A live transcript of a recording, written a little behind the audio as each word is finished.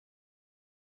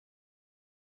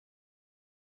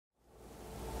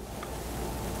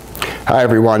Hi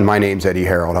everyone, my name's Ed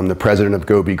Harrold. I'm the president of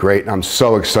Go Be Great, and I'm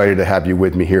so excited to have you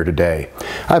with me here today.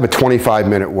 I have a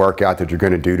 25-minute workout that you're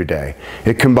going to do today.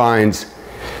 It combines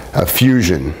a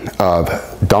fusion of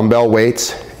dumbbell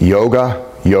weights, yoga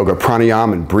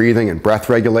pranayama and breathing and breath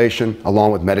regulation,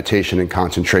 along with meditation and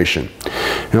concentration.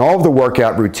 And all of the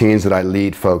workout routines that I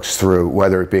lead folks through,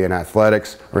 whether it be in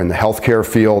athletics or in the healthcare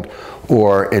field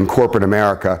or in corporate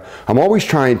America, I'm always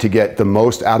trying to get the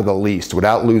most out of the least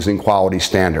without losing quality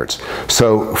standards.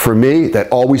 So for me, that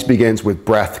always begins with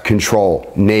breath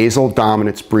control. Nasal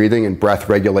dominance breathing and breath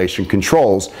regulation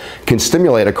controls can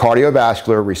stimulate a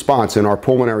cardiovascular response in our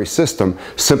pulmonary system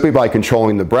simply by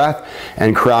controlling the breath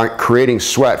and creating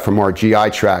sweat from our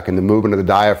GI tract and the movement of the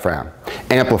diaphragm,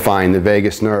 amplifying the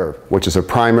vagus nerve, which is a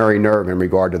primary nerve in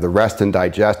regard to the rest and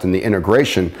digest and the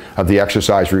integration of the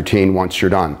exercise routine once you're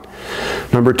done.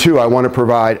 Number two, I want to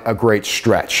provide a great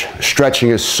stretch. Stretching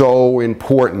is so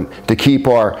important to keep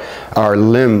our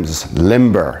limbs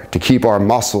limber, to keep our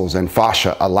muscles and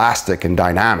fascia elastic and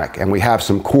dynamic, and we have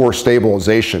some core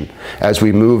stabilization as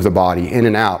we move the body in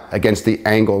and out against the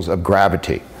angles of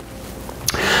gravity.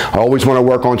 I always want to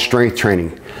work on strength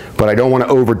training, but I don't want to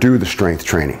overdo the strength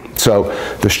training. So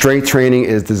the strength training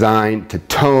is designed to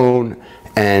tone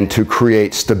and to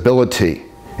create stability.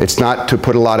 It's not to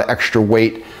put a lot of extra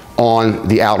weight on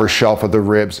the outer shelf of the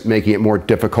ribs, making it more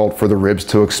difficult for the ribs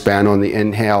to expand on the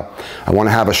inhale. I want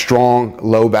to have a strong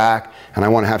low back, and I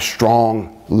want to have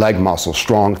strong leg muscles,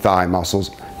 strong thigh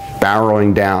muscles,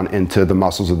 barreling down into the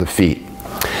muscles of the feet.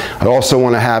 I also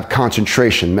want to have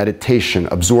concentration, meditation,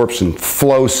 absorption,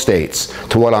 flow states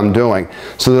to what I'm doing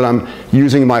so that I'm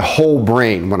using my whole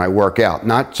brain when I work out,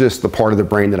 not just the part of the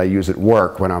brain that I use at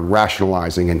work when I'm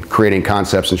rationalizing and creating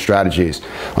concepts and strategies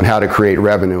on how to create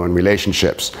revenue and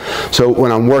relationships. So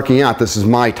when I'm working out, this is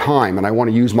my time, and I want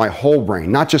to use my whole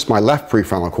brain, not just my left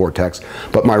prefrontal cortex,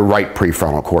 but my right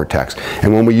prefrontal cortex.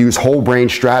 And when we use whole brain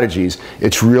strategies,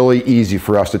 it's really easy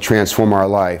for us to transform our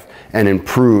life and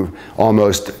improve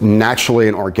almost naturally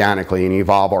and organically and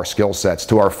evolve our skill sets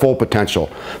to our full potential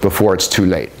before it's too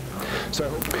late.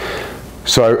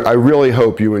 So I really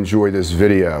hope you enjoy this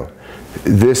video.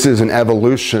 This is an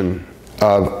evolution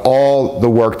of all the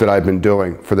work that I've been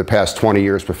doing for the past 20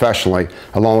 years professionally,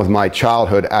 along with my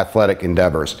childhood athletic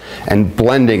endeavors, and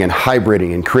blending and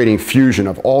hybriding and creating fusion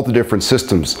of all the different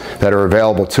systems that are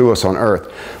available to us on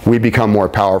Earth. We become more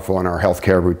powerful in our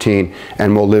healthcare routine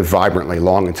and will live vibrantly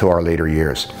long into our later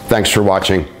years. Thanks for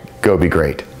watching. Go be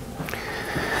great.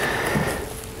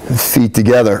 Feet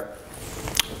together.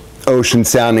 Ocean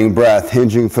sounding breath,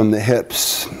 hinging from the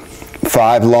hips.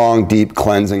 5 long, deep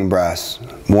cleansing breaths,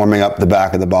 warming up the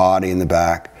back of the body and the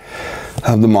back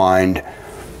of the mind.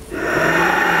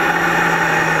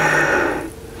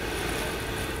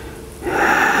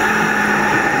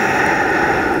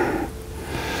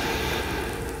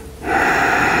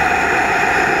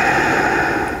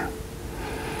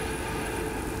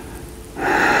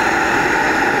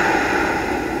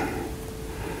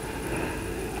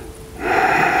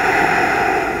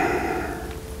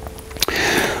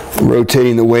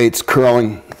 Rotating the weights,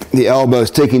 curling the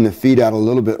elbows, taking the feet out a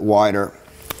little bit wider,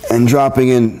 and dropping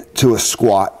into a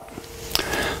squat.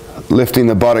 Lifting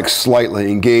the buttocks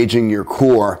slightly, engaging your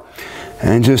core,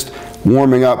 and just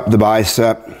warming up the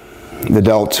bicep, the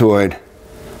deltoid.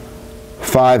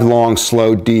 5 long,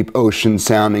 slow, deep,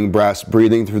 ocean-sounding breaths,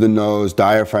 breathing through the nose,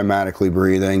 diaphragmatically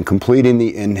breathing, completing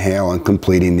the inhale and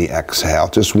completing the exhale,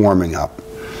 just warming up.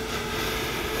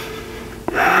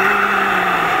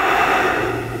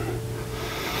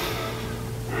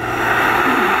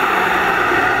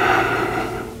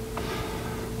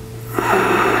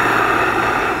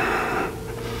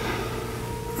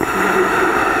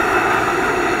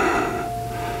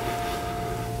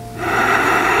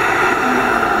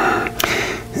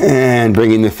 And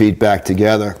bringing the feet back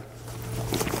together.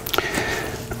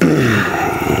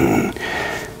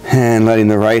 And letting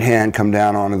the right hand come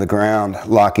down onto the ground,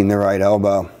 locking the right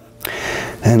elbow.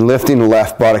 And lifting the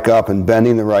left buttock up and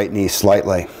bending the right knee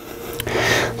slightly.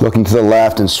 Looking to the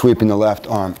left and sweeping the left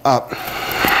arm up.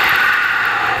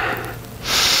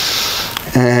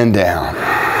 And down.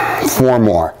 4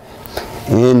 more.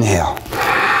 Inhale.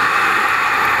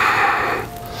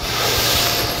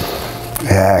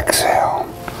 Exhale.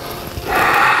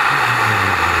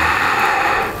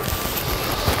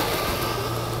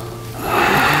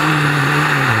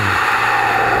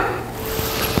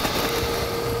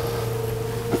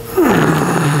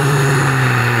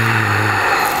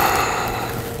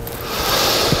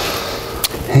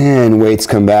 And weights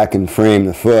come back and frame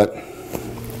the foot.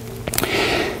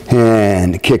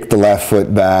 And kick the left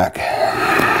foot back.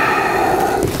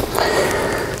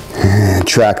 And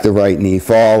track the right knee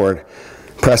forward.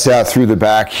 Press out through the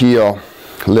back heel.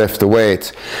 Lift the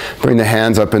weights. Bring the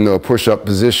hands up into a push-up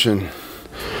position.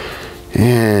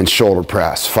 And shoulder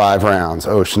press. 5 rounds.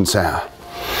 Ocean sound.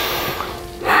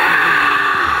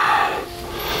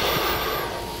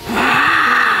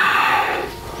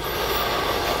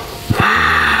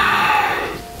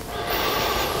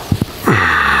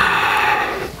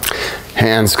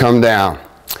 Hands come down.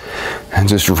 And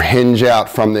just hinge out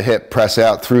from the hip. Press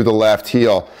out through the left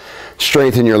heel.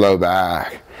 Strengthen your low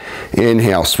back.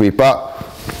 Inhale, sweep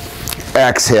up.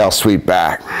 Exhale, sweep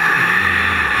back.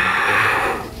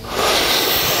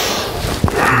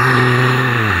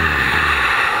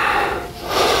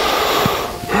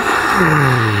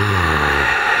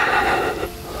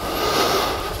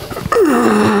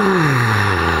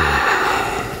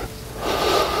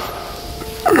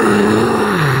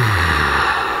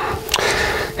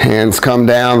 Hands come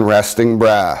down, resting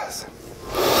breath.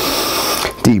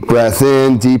 Deep breath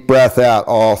in, deep breath out,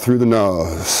 all through the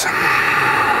nose.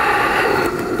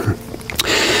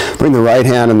 Bring the right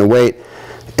hand and the weight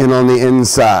in on the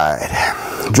inside.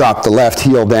 Drop the left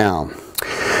heel down.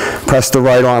 Press the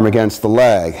right arm against the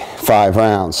leg. 5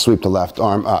 rounds. Sweep the left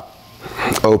arm up.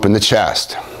 Open the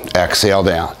chest. Exhale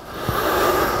down.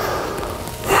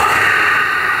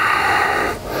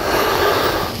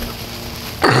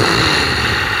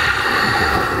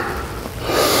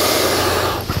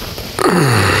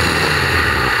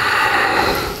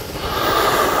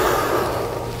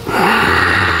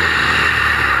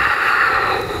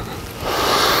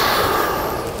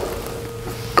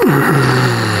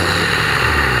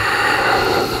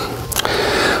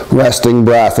 Resting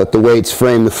breath. Let the weights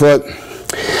frame the foot.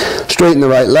 Straighten the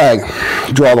right leg.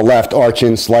 Draw the left arch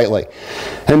in slightly.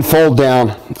 And fold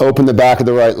down. Open the back of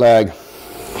the right leg.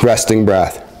 Resting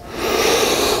breath.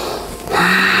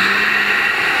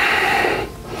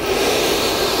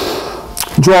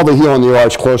 Draw the heel and the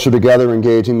arch closer together,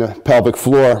 engaging the pelvic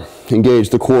floor. Engage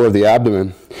the core of the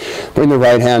abdomen. Bring the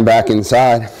right hand back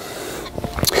inside.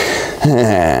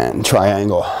 And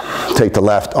triangle. Take the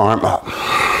left arm up.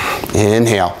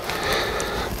 Inhale.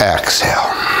 Exhale.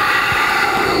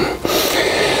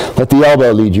 Let the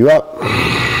elbow lead you up.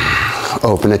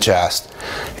 Open the chest.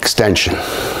 Extension.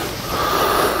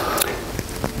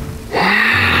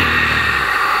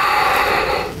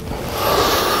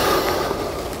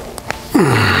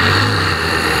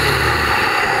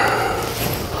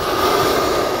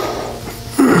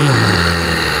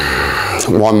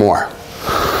 One more.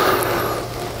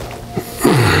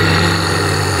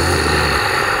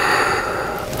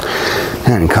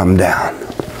 And come down.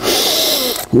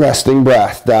 Resting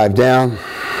breath. Dive down.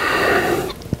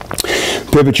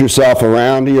 Pivot yourself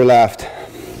around to your left.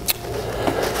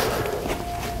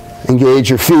 Engage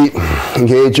your feet.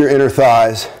 Engage your inner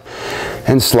thighs.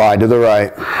 And slide to the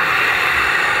right.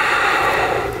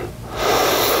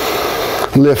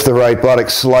 Lift the right buttock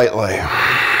slightly.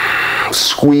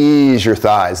 Squeeze your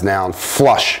thighs down.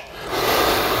 Flush.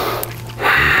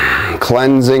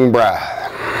 Cleansing breath.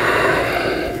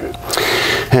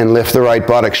 And lift the right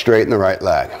buttock, straighten the right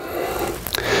leg.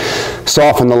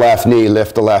 Soften the left knee,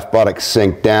 lift the left buttock,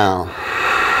 sink down.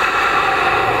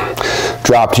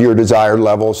 Drop to your desired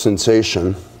level of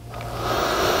sensation.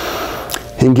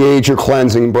 Engage your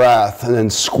cleansing breath and then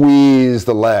squeeze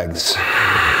the legs.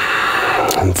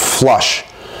 And flush.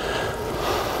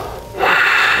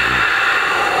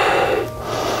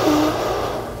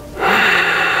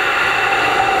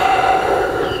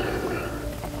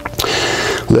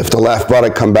 Lift the left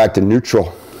buttock, come back to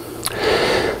neutral.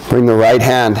 Bring the right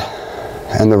hand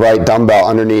and the right dumbbell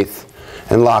underneath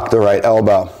and lock the right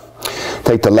elbow.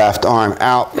 Take the left arm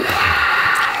out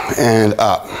and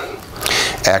up.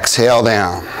 Exhale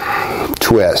down.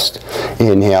 Twist.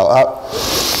 Inhale up.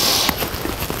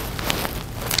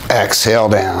 Exhale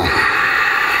down.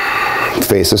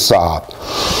 Face a sob.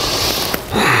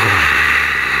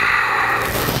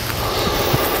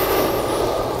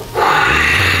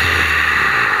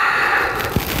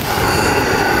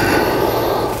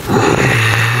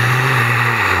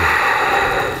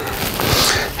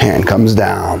 Hand comes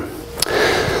down.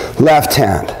 Left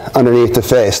hand underneath the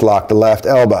face, lock the left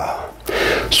elbow.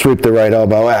 Sweep the right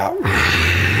elbow out.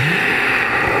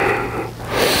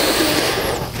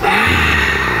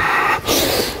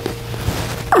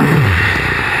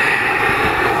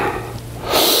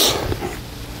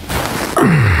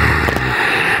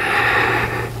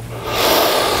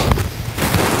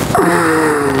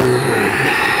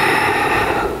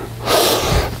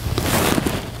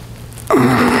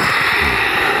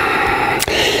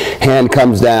 Hand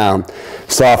comes down,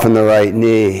 soften the right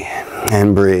knee,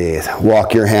 And breathe.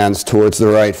 Walk your hands towards the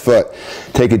right foot.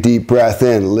 Take a deep breath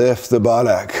in. Lift the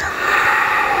buttock.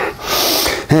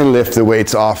 And lift the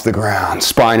weights off the ground.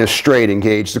 Spine is straight.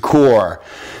 Engage the core.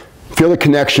 Feel the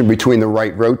connection between the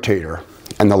right rotator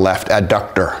and the left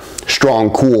adductor.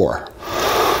 Strong core.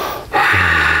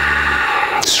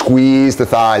 Squeeze the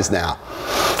thighs now.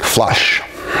 Flush.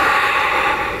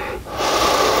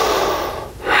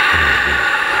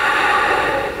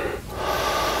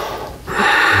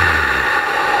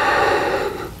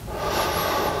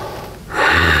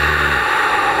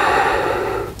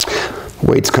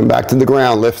 Weights come back to the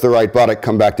ground. Lift the right buttock.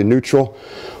 Come back to neutral.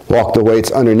 Walk the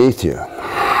weights underneath you.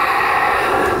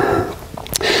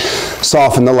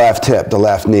 Soften the left hip, the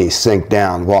left knee. Sink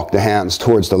down. Walk the hands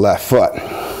towards the left foot.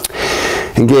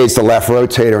 Engage the left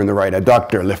rotator and the right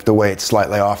adductor. Lift the weight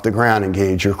slightly off the ground.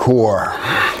 Engage your core.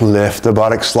 Lift the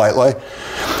buttock slightly.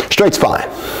 Straight spine.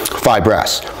 5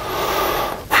 breaths.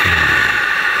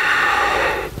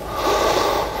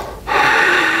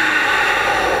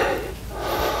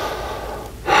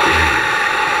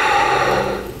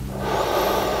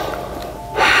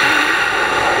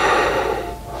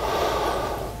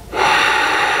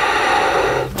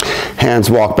 Hands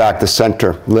walk back to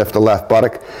center. Lift the left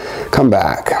buttock. Come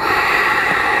back.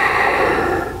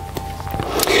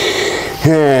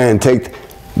 And take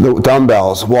the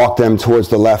dumbbells. Walk them towards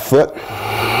the left foot.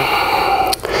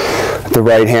 The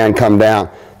right hand come down.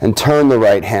 And turn the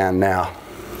right hand now.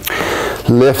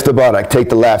 Lift the buttock. Take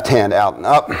the left hand out and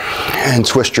up. And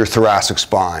twist your thoracic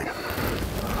spine.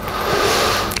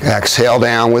 Exhale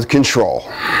down with control.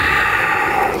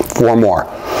 4 more.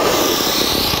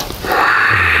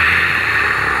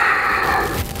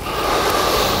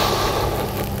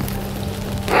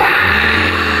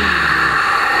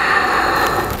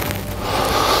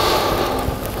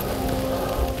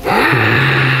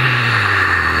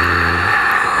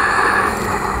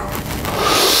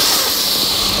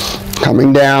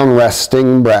 Coming down,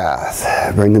 resting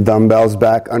breath. Bring the dumbbells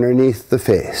back underneath the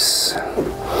face.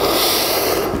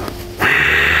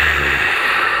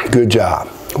 Good job.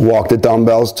 Walk the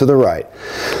dumbbells to the right,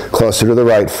 closer to the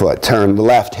right foot. Turn the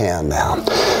left hand down.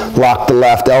 Lock the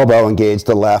left elbow, engage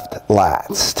the left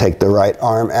lats. Take the right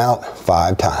arm out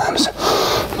 5 times.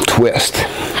 Twist.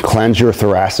 Cleanse your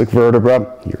thoracic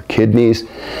vertebra, your kidneys,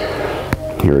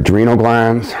 your adrenal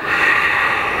glands.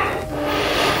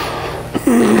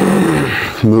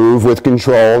 Move with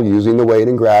control, using the weight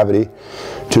and gravity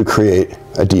to create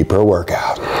a deeper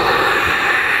workout.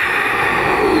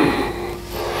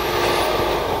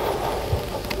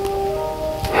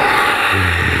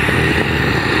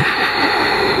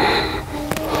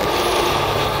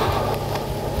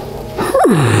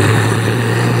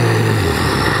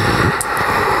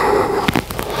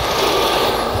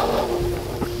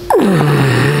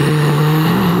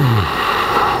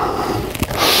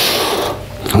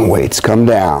 Weights come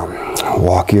down.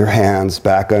 Walk your hands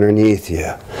back underneath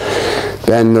you.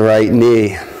 Bend the right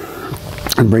knee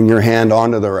and bring your hand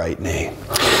onto the right knee.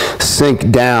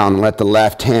 Sink down. Let the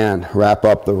left hand wrap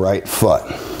up the right foot.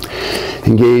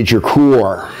 Engage your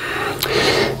core.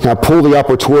 Now pull the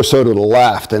upper torso to the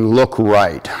left and look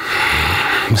right.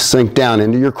 Sink down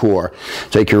into your core.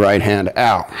 Take your right hand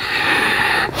out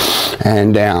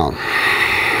and down.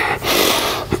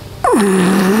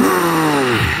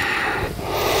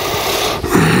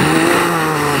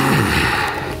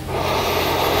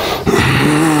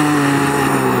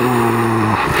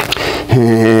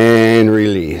 And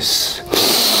release.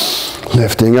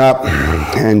 Lifting up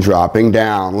and dropping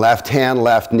down. Left hand,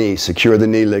 left knee. Secure the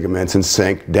knee ligaments and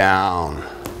sink down.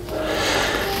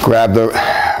 Grab the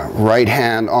right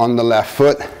hand on the left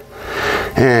foot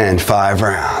and 5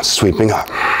 rounds. Sweeping up.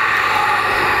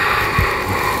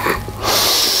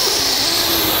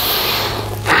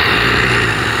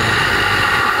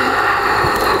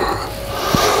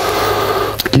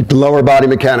 Keep the lower body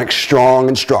mechanics strong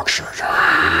and structured.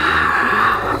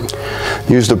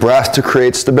 Use the breath to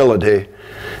create stability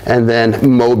and then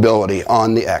mobility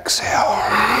on the exhale.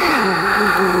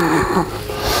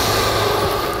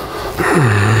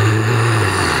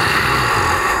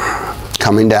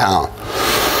 Coming down.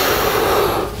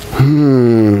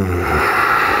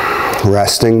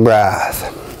 Resting breath.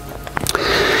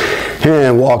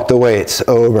 And walk the weights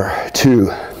over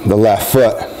to the left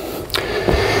foot.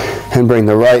 And bring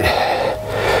the right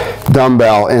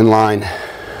dumbbell in line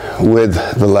with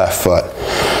the left foot.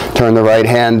 Turn the right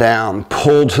hand down,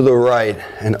 pull to the right,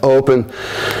 and open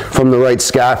from the right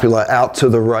scapula out to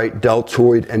the right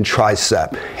deltoid and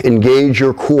tricep. Engage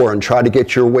your core and try to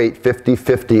get your weight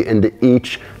 50-50 into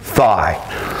each thigh.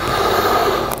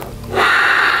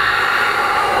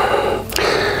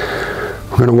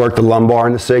 We're going to work the lumbar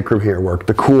and the sacrum here. Work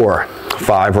the core.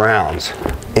 5 rounds.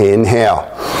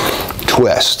 Inhale.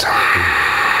 Twist.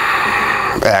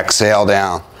 Exhale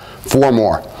down. 4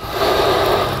 more.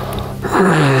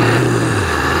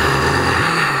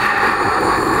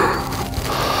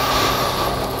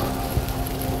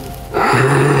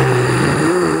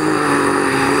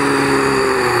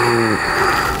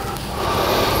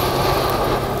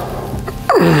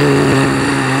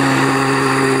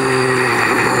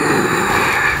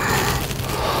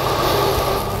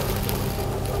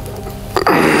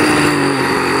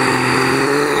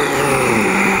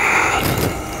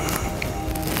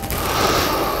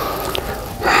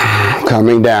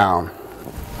 Coming down,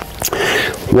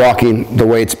 walking the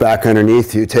weights back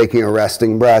underneath you, taking a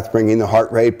resting breath, bringing the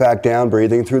heart rate back down,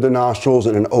 breathing through the nostrils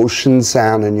and an ocean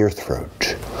sound in your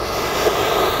throat.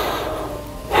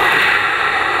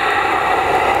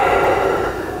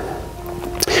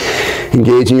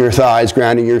 Engaging your thighs,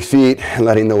 grounding your feet, and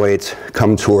letting the weights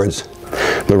come towards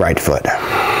the right foot.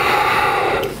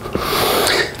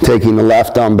 Taking the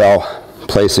left dumbbell,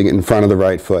 placing it in front of the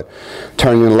right foot,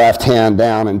 turning the left hand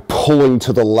down and pulling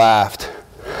to the left.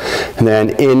 And then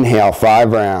inhale,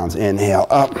 5 rounds. Inhale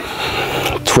up,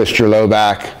 twist your low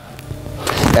back,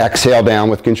 exhale down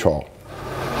with control.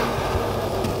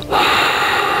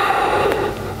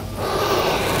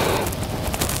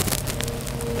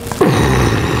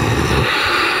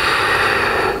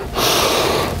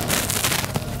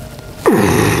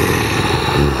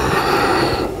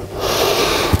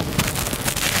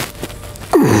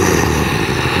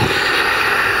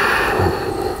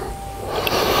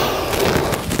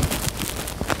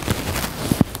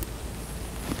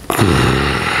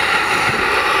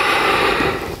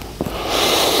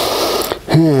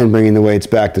 And bringing the weights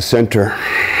back to center.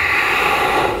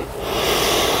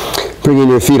 Bringing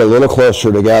your feet a little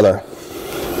closer together.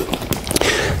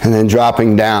 And then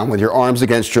dropping down with your arms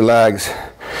against your legs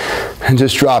and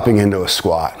just dropping into a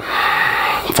squat.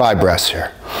 5 breaths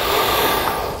here.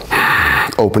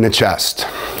 Open the chest,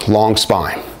 long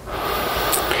spine.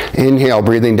 Inhale,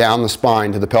 breathing down the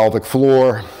spine to the pelvic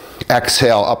floor.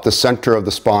 Exhale, up the center of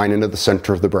the spine into the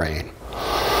center of the brain.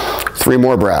 3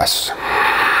 more breaths.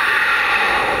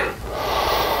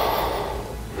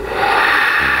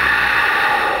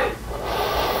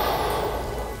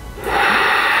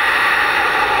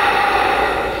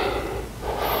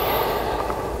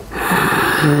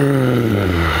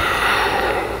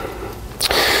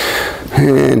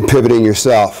 And pivoting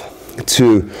yourself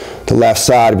to the left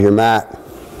side of your mat.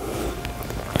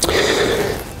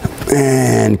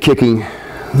 And kicking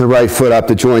the right foot up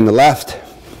to join the left.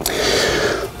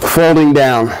 Folding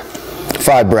down,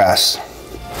 5 breaths.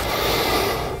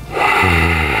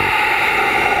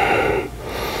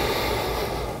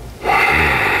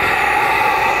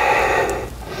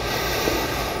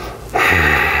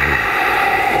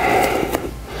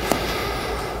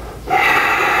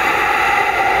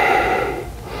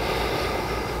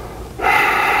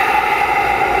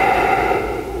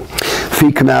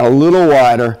 Feet come out a little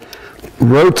wider.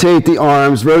 Rotate the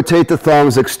arms, rotate the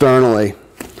thumbs externally,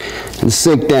 and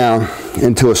sink down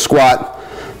into a squat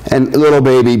and little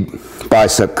baby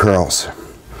bicep curls.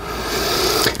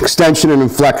 Extension and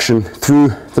inflection through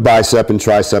the bicep and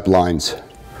tricep lines.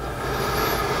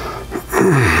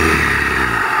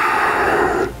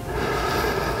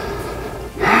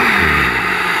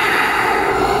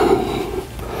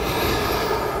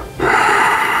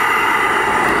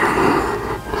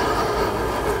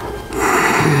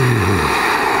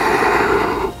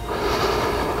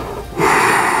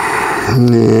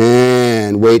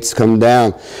 And weights come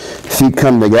down, feet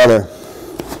come together.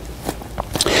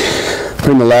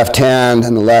 Bring the left hand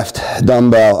and the left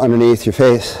dumbbell underneath your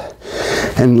face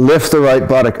and lift the right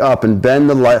buttock up and bend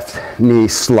the left knee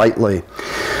slightly.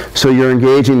 So you're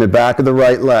engaging the back of the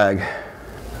right leg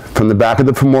from the back of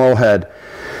the femoral head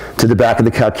to the back of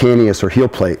the calcaneus or heel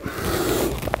plate.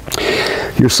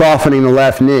 You're softening the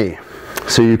left knee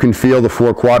so you can feel the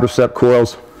 4 quadricep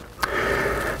coils,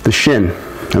 the shin,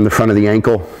 and the front of the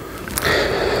ankle.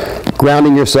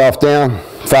 Grounding yourself down,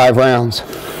 5 rounds.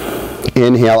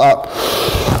 Inhale up,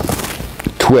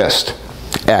 twist,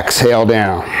 exhale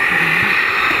down.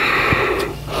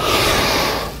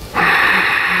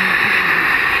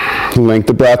 Link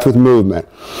the breath with movement.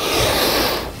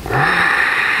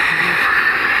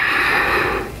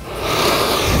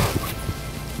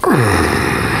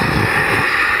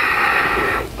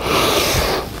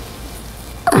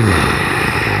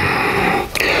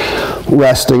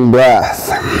 Resting breath.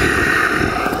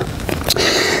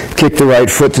 Kick the right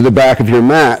foot to the back of your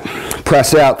mat.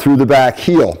 Press out through the back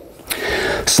heel.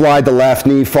 Slide the left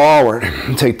knee forward.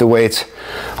 Take the weights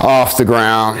off the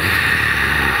ground.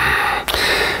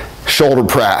 Shoulder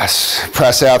press.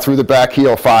 Press out through the back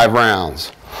heel, 5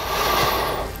 rounds.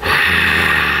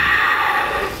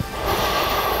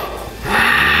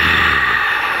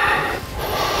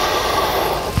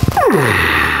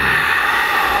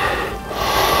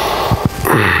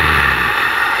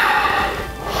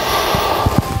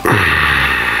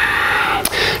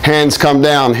 Hands come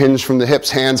down, hinge from the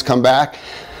hips, hands come back.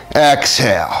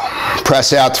 Exhale.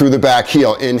 Press out through the back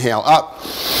heel. Inhale up.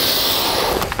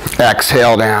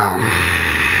 Exhale down.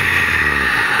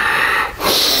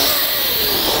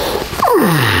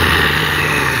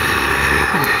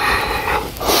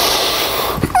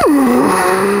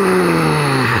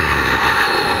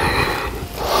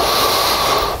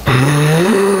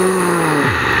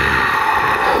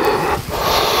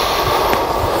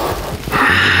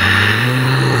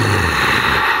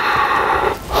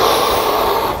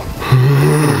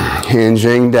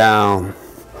 Hinging down.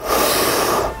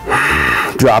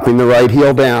 Dropping the right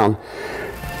heel down.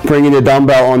 Bringing the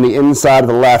dumbbell on the inside of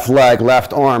the left leg.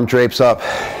 Left arm drapes up.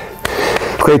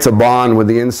 Creates a bond with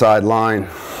the inside line.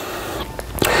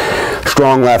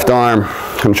 Strong left arm.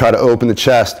 And try to open the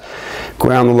chest.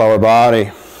 Ground the lower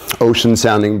body. Ocean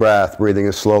sounding breath. Breathing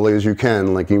as slowly as you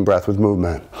can. Linking breath with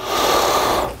movement.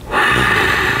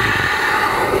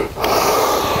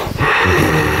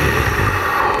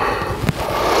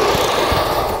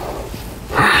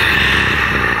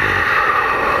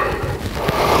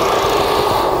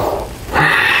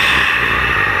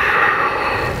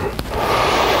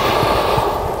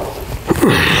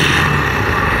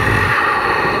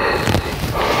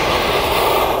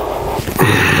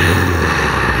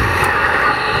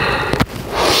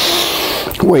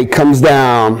 Weight comes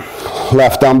down,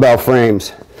 left dumbbell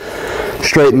frames,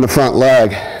 straighten the front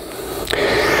leg,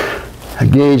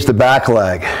 engage the back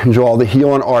leg, and draw the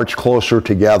heel and arch closer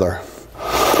together.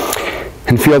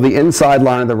 And feel the inside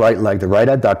line of the right leg, the right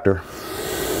adductor,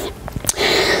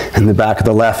 and the back of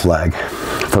the left leg,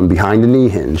 from behind the knee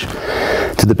hinge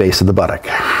to the base of the buttock.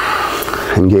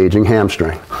 Engaging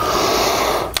hamstring.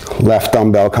 Left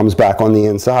dumbbell comes back on the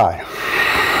inside.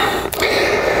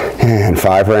 And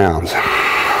 5 rounds.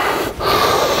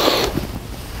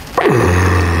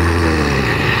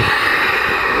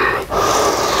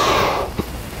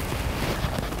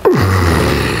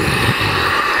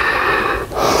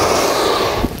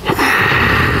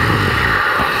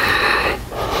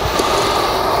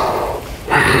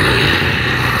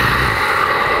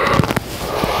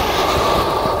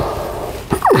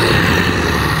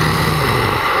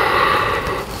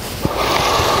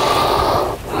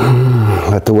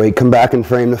 Let the weight come back and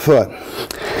frame the foot.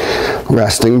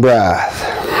 Resting breath.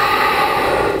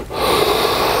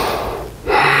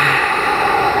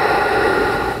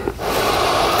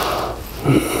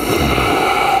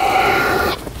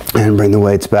 And bring the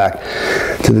weights back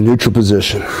to the neutral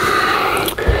position.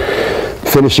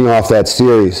 Finishing off that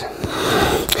series.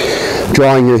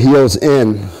 Drawing your heels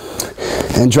in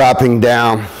and dropping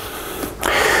down.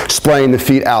 Splaying the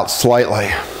feet out slightly.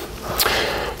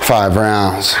 5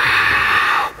 rounds.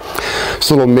 Just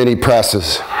little mini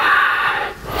presses.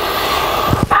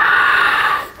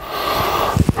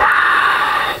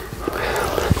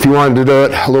 If you wanted to do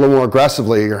it a little more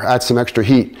aggressively or add some extra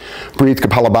heat, breathe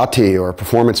Kapalabhati or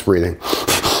performance breathing.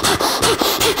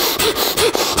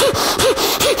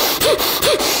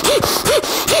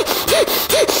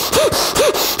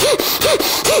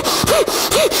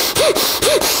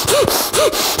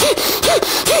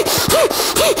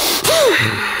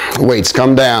 Weights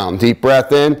come down. Deep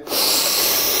breath in.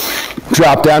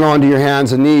 Drop down onto your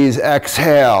hands and knees.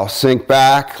 Exhale. Sink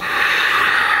back.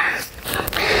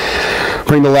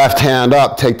 Bring the left hand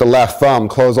up. Take the left thumb.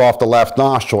 Close off the left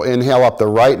nostril. Inhale up the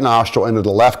right nostril into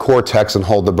the left cortex and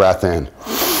hold the breath in.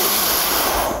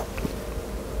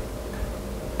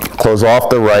 Close off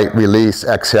the right. Release.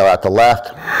 Exhale at the left.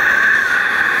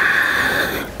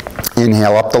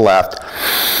 Inhale up the left.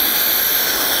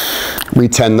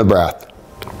 Retend the breath.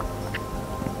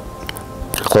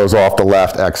 Close off the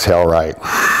left, exhale right.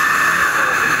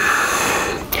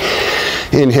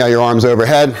 Inhale your arms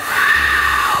overhead.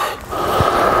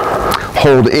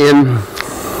 Hold in.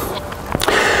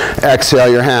 Exhale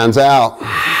your hands out.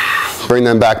 Bring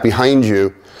them back behind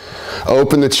you.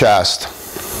 Open the chest.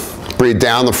 Breathe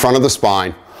down the front of the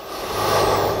spine.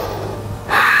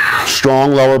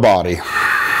 Strong lower body.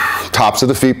 Tops of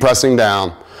the feet pressing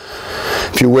down.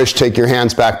 If you wish, take your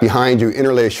hands back behind you.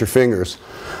 Interlace your fingers.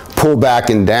 Pull back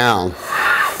and down.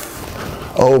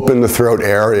 Open the throat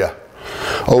area.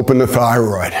 Open the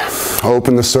thyroid.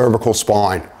 Open the cervical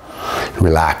spine.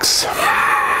 Relax.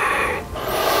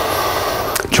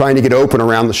 trying to get open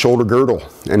around the shoulder girdle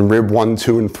and rib 1,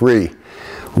 2, and 3.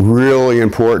 Really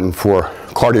important for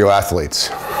cardio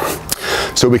athletes.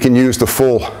 So we can use the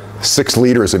full 6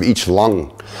 liters of each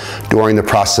lung during the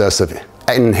process of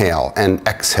inhale and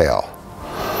exhale.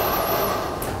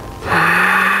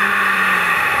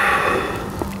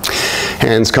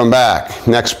 Hands come back.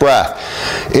 Next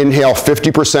breath. Inhale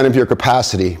 50% of your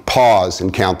capacity. Pause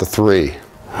and count to 3.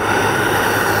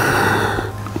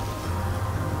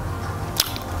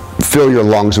 Fill your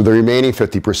lungs with the remaining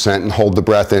 50% and hold the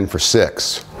breath in for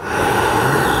 6.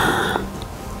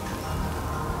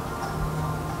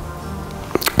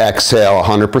 Exhale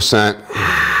 100%.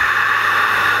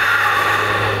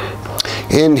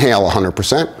 Inhale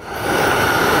 100%.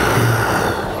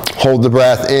 Hold the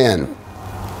breath in.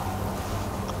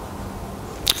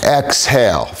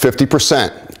 Exhale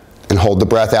 50% and hold the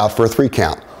breath out for a 3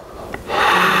 count.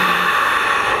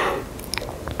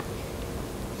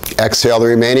 Exhale the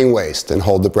remaining waste and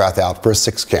hold the breath out for a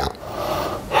 6 count.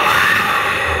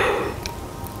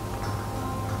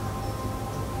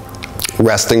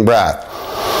 Resting breath.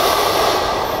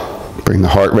 Bring the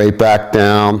heart rate back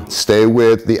down. Stay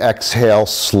with the exhale.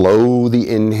 Slow the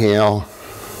inhale.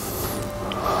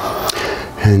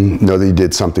 And know that you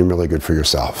did something really good for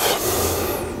yourself.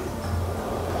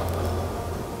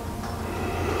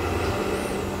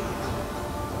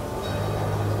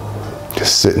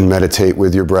 Just sit and meditate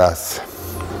with your breath.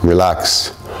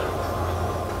 Relax.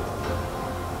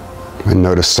 And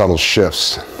notice subtle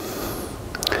shifts.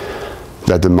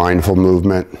 That the mindful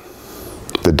movement,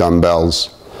 the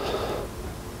dumbbells,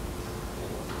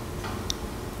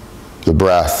 the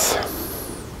breath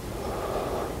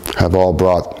have all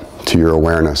brought to your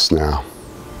awareness now.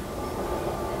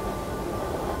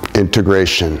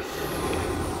 Integration.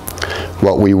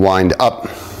 What we wind up,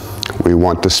 we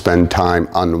want to spend time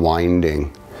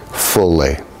unwinding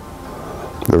fully.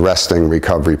 The resting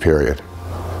recovery period.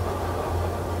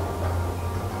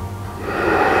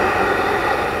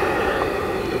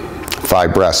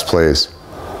 Five breaths, please.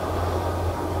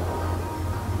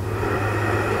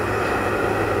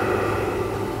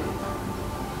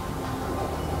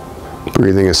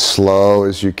 Breathing as slow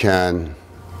as you can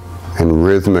and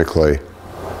rhythmically.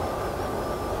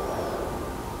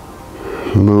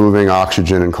 Moving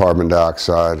oxygen and carbon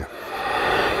dioxide.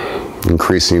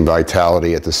 Increasing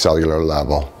vitality at the cellular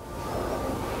level.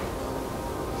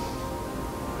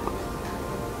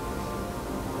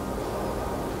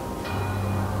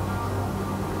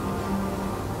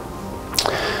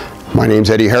 My name's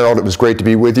Ed Harrold. It was great to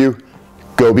be with you.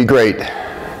 Go be great.